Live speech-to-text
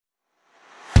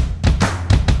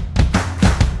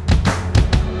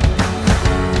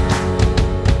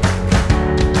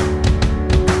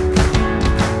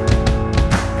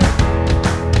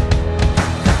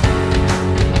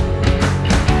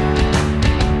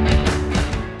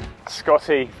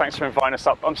Scotty, thanks for inviting us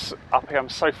up. Up here, I'm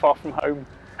so far from home.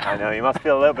 I know, you must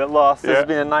feel a little bit lost. Yeah. This has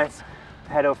been a nice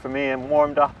pedo for me and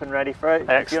warmed up and ready for it.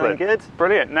 Excellent. Feeling good?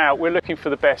 Brilliant. Now, we're looking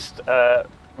for the best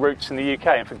routes in the UK,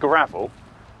 and for gravel,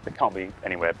 there can't be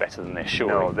anywhere better than this,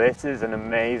 surely. No, this is an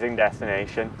amazing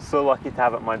destination. So lucky to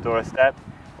have it at my doorstep.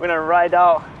 We're going to ride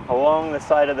out along the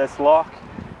side of this loch,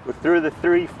 go through the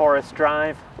Three Forest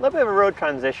Drive, a little bit of a road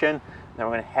transition, then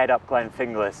we're going to head up Glen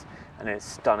Finglas, and it's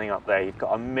stunning up there. You've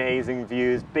got amazing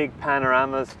views, big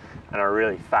panoramas, and a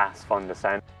really fast, fun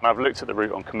descent. I've looked at the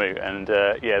route on Komoot, and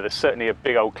yeah, there's certainly a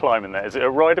big old climb in there. Is it a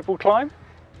rideable climb?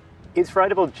 It's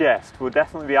rideable jest. We'll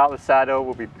definitely be out of the saddle,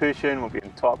 we'll be pushing, we'll be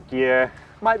in top gear.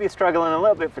 Might be struggling a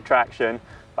little bit for traction,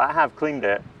 but I have cleaned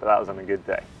it, but that was on a good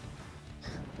day.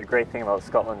 The great thing about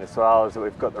Scotland as well is that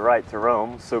we've got the right to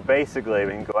roam, so basically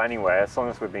we can go anywhere as long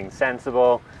as we're being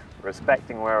sensible,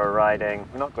 respecting where we're riding,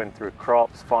 we're not going through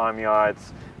crops,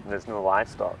 farmyards, and there's no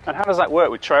livestock. And how does that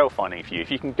work with trail finding for you? If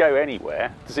you can go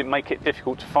anywhere, does it make it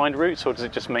difficult to find routes, or does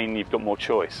it just mean you've got more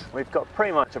choice? We've got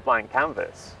pretty much a blank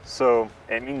canvas, so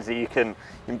it means that you can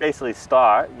basically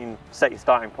start, you can set your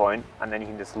starting point, and then you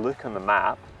can just look on the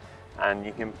map, and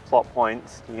you can plot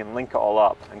points, you can link it all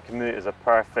up, and Komoot is a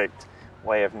perfect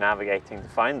way of navigating to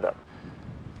find them.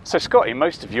 So Scotty,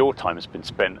 most of your time has been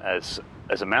spent as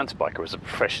a mountain biker, as a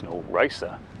professional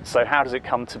racer. So how does it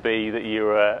come to be that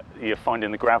you're finding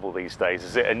the gravel these days?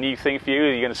 Is it a new thing for you?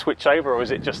 Are you going to switch over, or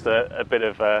is it just a bit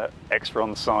of extra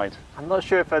on the side? I'm not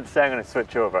sure if I'd say I'm going to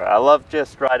switch over. I love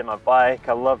just riding my bike,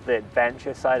 I love the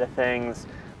adventure side of things,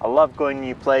 I love going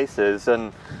new places,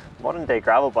 and modern day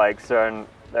gravel bikes they're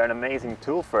an amazing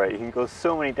tool for it. You can go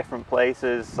so many different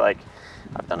places. Like,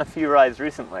 I've done a few rides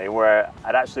recently where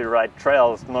I'd actually ride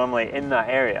trails normally in that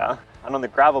area, and on the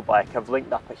gravel bike I've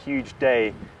linked up a huge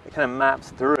day that kind of maps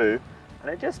through,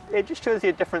 and it just shows you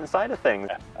a different side of things.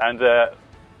 And a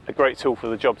great tool for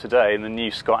the job today in the new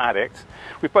Scott Addict.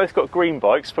 We've both got green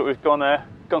bikes, but we've gone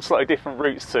slightly different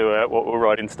routes to what we're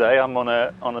riding today. I'm on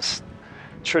a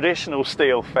traditional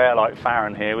steel Fairlight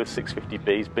Farron here with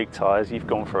 650Bs, big tyres. You've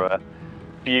gone for a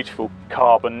beautiful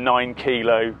carbon 9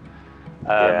 kilo.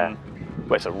 Yeah.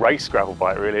 Well, it's a race gravel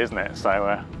bike really, isn't it?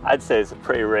 So I'd say it's a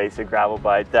pretty racy gravel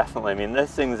bike, definitely. I mean,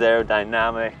 this thing's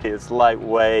aerodynamic, it's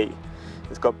lightweight,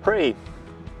 it's got pretty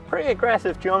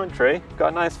aggressive geometry, got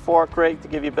a nice fork rake to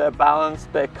give you a bit of balance, a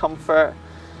bit of comfort.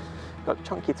 Got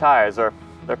chunky tires, or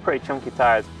they're pretty chunky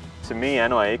tires to me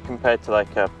anyway, compared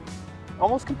to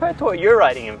almost compared to what you're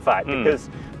riding, in fact, because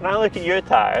when I look at your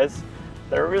tires,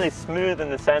 they're really smooth in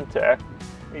the center,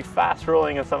 really fast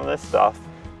rolling and some of this stuff,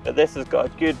 but this has got a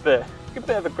good bit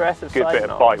of aggressive side good bit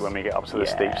knobs. of bite when we get up to the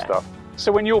steep stuff.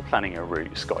 So when you're planning a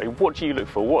route, Scotty, what do you look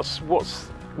for? What's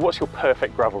your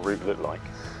perfect gravel route look like?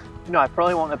 You know, I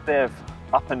probably want a bit of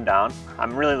up and down.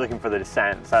 I'm really looking for the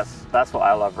descents. That's what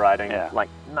I love riding. Yeah. Like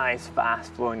nice,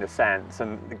 fast flowing descents.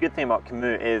 And the good thing about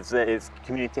Komoot is that it's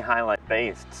community highlight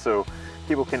based. So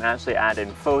people can actually add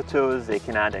in photos, they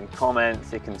can add in comments,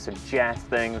 they can suggest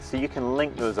things. So you can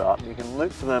link those up. You can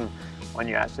look for them when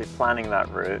you're actually planning that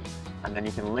route, and then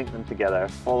you can link them together,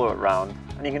 follow it around.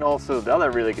 And you can also, the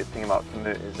other really good thing about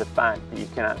Komoot is the fact that you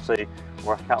can actually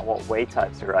work out what way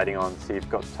types you're riding on. So you've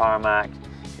got tarmac,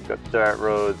 you've got dirt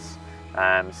roads,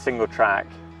 single track,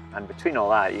 and between all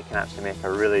that you can actually make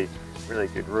a really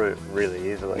good route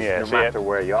really easily, no matter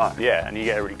where you are. Yeah, and you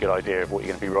get a really good idea of what you're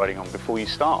going to be riding on before you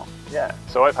start. Yeah.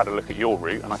 So I've had a look at your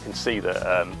route, and I can see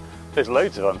that there's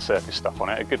loads of unsurfaced stuff on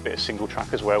it, a good bit of single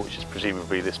track as well, which is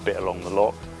presumably this bit along the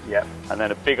loch. Yep. And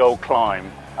then a big old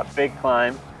climb. A big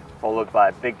climb, followed by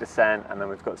a big descent, and then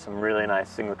we've got some really nice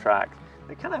single track.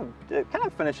 It kind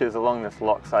of finishes along this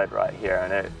loch side right here,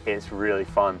 and it's really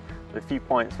fun. There's a few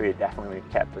points where you're definitely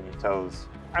kept on your toes.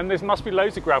 And there must be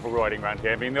loads of gravel riding around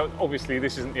here. I mean, obviously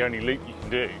this isn't the only loop you can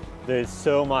do. There's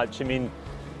so much. I mean,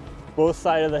 both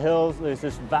sides of the hills, there's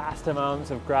just vast amounts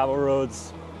of gravel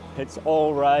roads. It's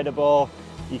all rideable.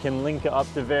 You can link it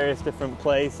up to various different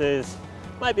places.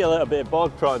 Might be a little bit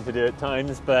bog trotting to do at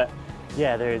times, but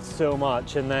yeah, there is so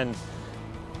much. And then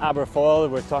Aberfoyle, we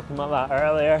were talking about that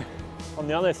earlier. On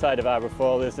the other side of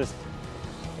Aberfoyle, there's this,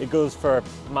 it goes for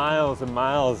miles and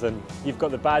miles, and you've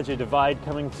got the Badger Divide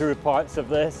coming through parts of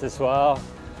this as well.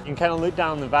 You can kind of look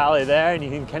down the valley there and you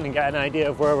can kind of get an idea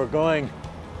of where we're going.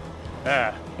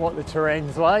 Yeah. What the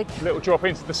terrain's like. Little drop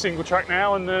into the single track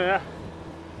now, and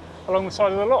along the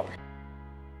side of the loch.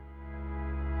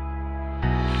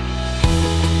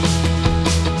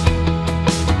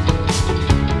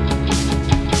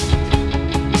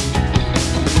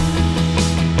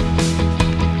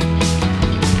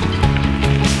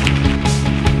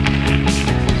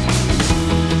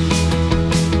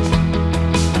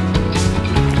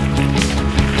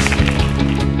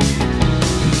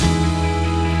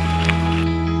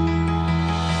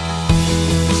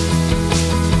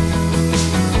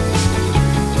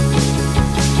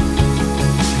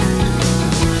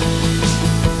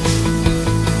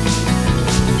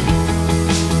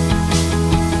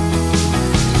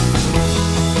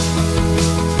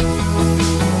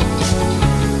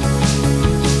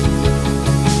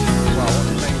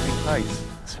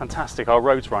 fantastic. Our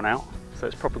road's run out, so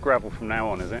it's proper gravel from now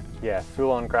on, is it? Yeah,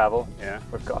 full on gravel. Yeah.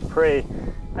 We've got a pretty,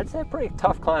 I'd say a pretty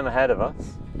tough climb ahead of us.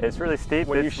 It's really steep.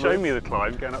 Well, you showed me the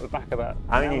climb going up the back of that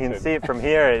I mean, you can see it from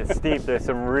here. It's steep. There's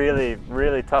some really,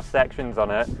 really tough sections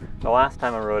on it. The last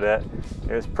time I rode it,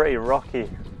 it was pretty rocky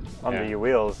under your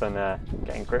wheels, and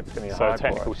getting grip's going to be hard. So a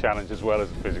technical challenge as well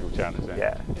as a physical challenge then?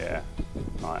 Yeah. Yeah.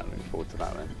 Right, I'm looking forward to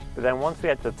that then. But then once we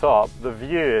get to the top, the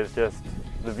view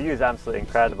is absolutely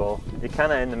incredible. You're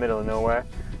kind of in the middle of nowhere.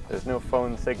 There's no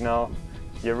phone signal.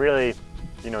 You really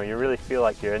feel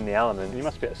like you're in the elements. You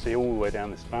must be able to see all the way down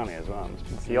this valley as well. You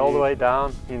can see all the way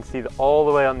down. You can see all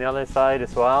the way on the other side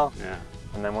as well. Yeah.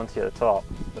 And then once you're at the top,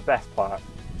 the best part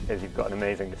is you've got an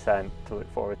amazing descent to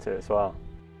look forward to as well.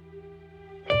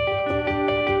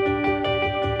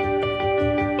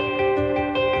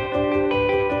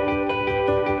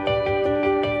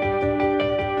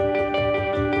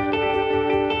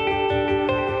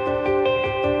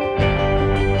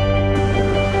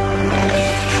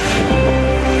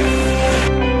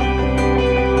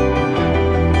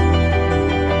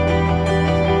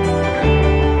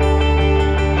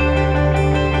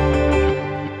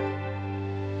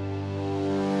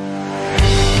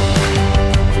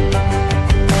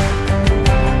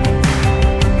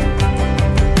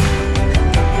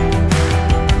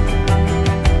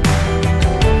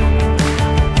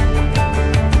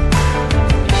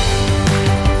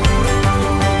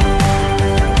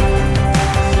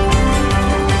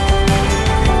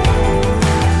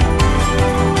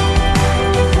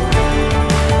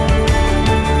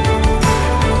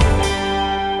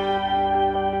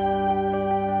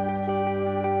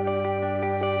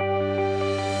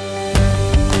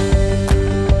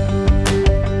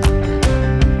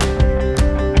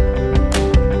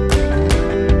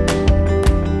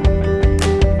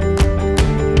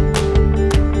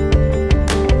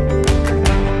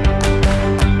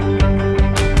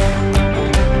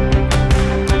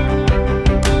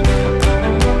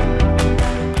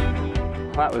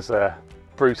 That was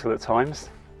brutal at times.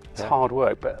 It's hard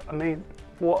work, but I mean,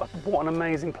 what an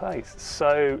amazing place.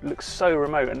 Looks so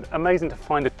remote, and amazing to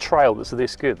find a trail that's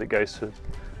this good that goes to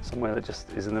somewhere that just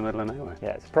is in the middle of nowhere.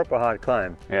 Yeah, it's a proper hard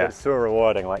climb. Yeah. But it's so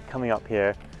rewarding, like coming up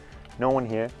here, no one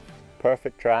here,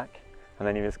 perfect track, and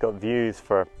then you've just got views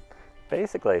for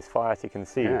basically as far as you can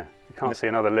see. Yeah, you can't see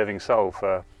another living soul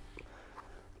for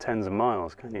tens of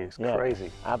miles, can you? It's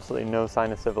crazy. Absolutely no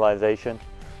sign of civilization.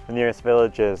 The nearest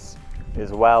village is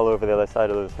well over the other side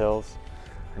of those hills.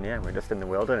 And yeah, we're just in the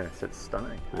wilderness. It's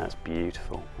stunning. That's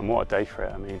beautiful. And what a day for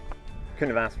it. I mean,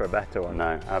 couldn't have asked for a better one.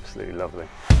 No, absolutely lovely.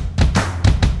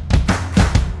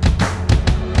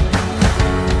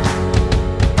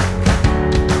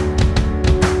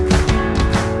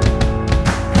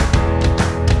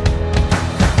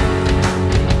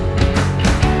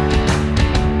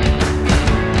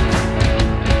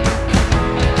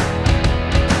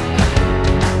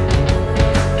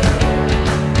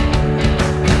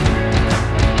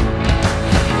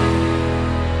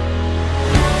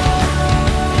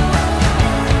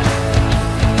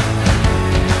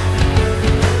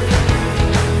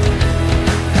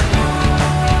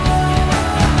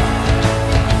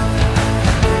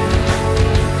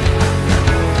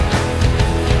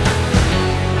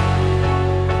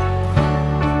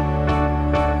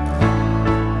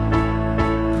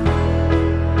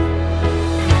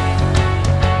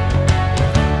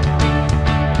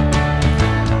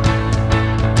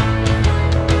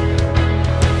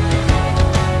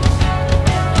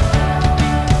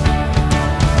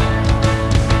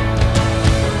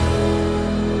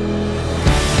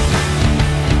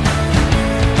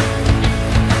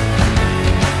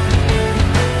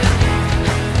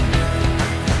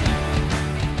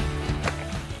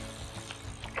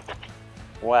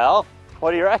 Well,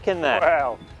 what do you reckon then?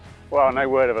 Well, no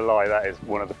word of a lie, that is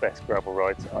one of the best gravel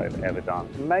rides I've ever done.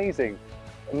 Amazing,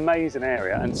 amazing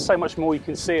area, and so much more you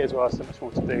can see as well, so much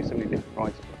more to do, so many different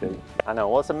rides you can do. I know,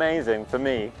 what's amazing for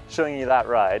me, showing you that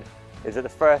ride, is that the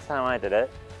first time I did it,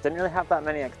 didn't really have that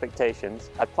many expectations.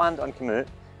 I planned on Komoot,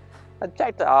 I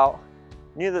checked it out,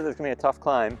 knew that there's going to be a tough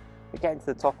climb, but getting to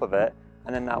the top of it,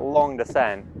 and then that long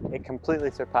descent, it completely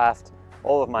surpassed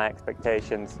all of my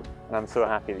expectations, and I'm so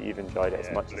happy that you've enjoyed it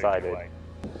as much as I did.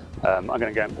 I'm going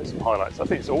to go and put some highlights. I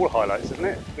think it's all highlights, isn't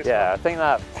it? I think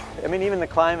that, I mean, even the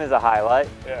climb is a highlight.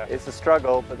 Yeah. It's a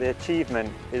struggle, but the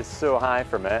achievement is so high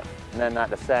from it, and then that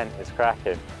descent is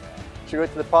cracking. Should we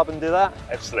go to the pub and do that?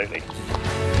 Absolutely.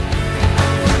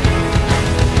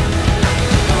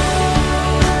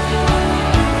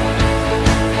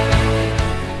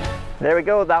 There we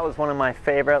go, that was one of my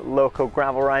favourite local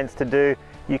gravel rides to do.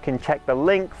 You can check the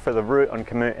link for the route on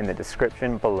Komoot in the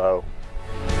description below.